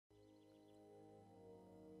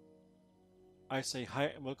I say hi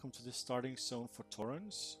and welcome to the starting zone for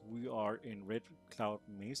Torrens. We are in Red Cloud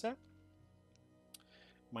Mesa.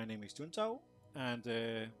 My name is Juntao, and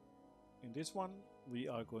in this one, we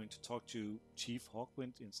are going to talk to Chief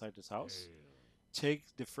Hawkwind inside this house.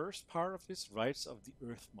 Take the first part of this, Rites of the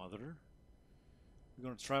Earthmother. We're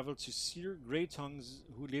going to travel to Seer Greytongues,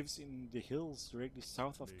 who lives in the hills directly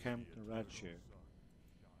south of Camp Narajir.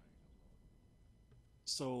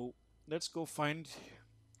 So let's go find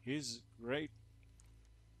his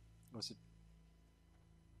was it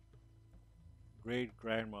great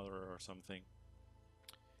grandmother or something.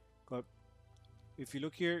 But if you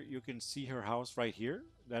look here, you can see her house right here.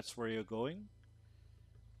 That's where you're going.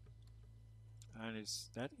 And it's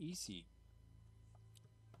that easy.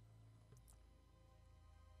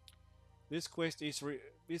 This quest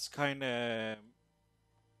is kind of...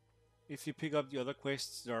 If you pick up the other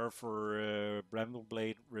quests that are for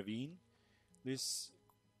Brambleblade Ravine, this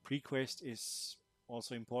pre-quest is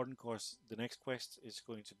also important because the next quest is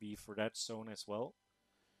going to be for that zone as well.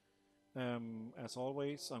 As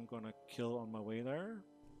always, I'm gonna kill on my way there.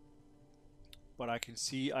 But I can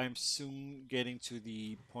see I'm soon getting to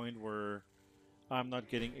the point where I'm not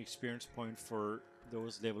getting experience point for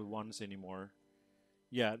those level 1s anymore.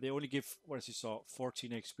 Yeah, they only give, what as you saw,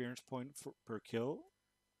 14 experience point per kill.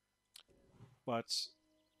 But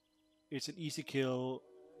it's an easy kill.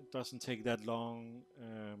 It doesn't take that long.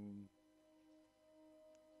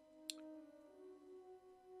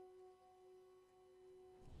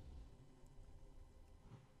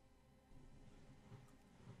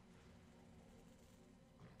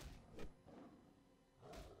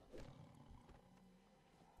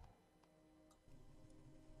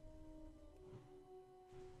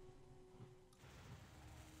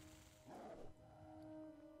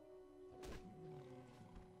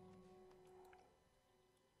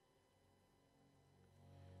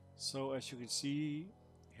 So as you can see,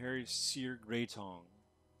 here is Seer Greytongue.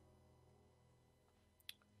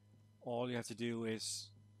 All you have to do is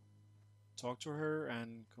talk to her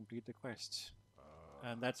and complete the quest.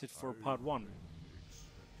 And that's it for part 1.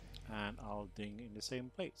 And I'll ding in the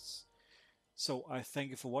same place. So I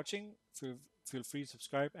thank you for watching. Feel free to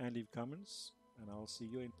subscribe and leave comments. And I'll see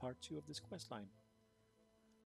you in part 2 of this quest line.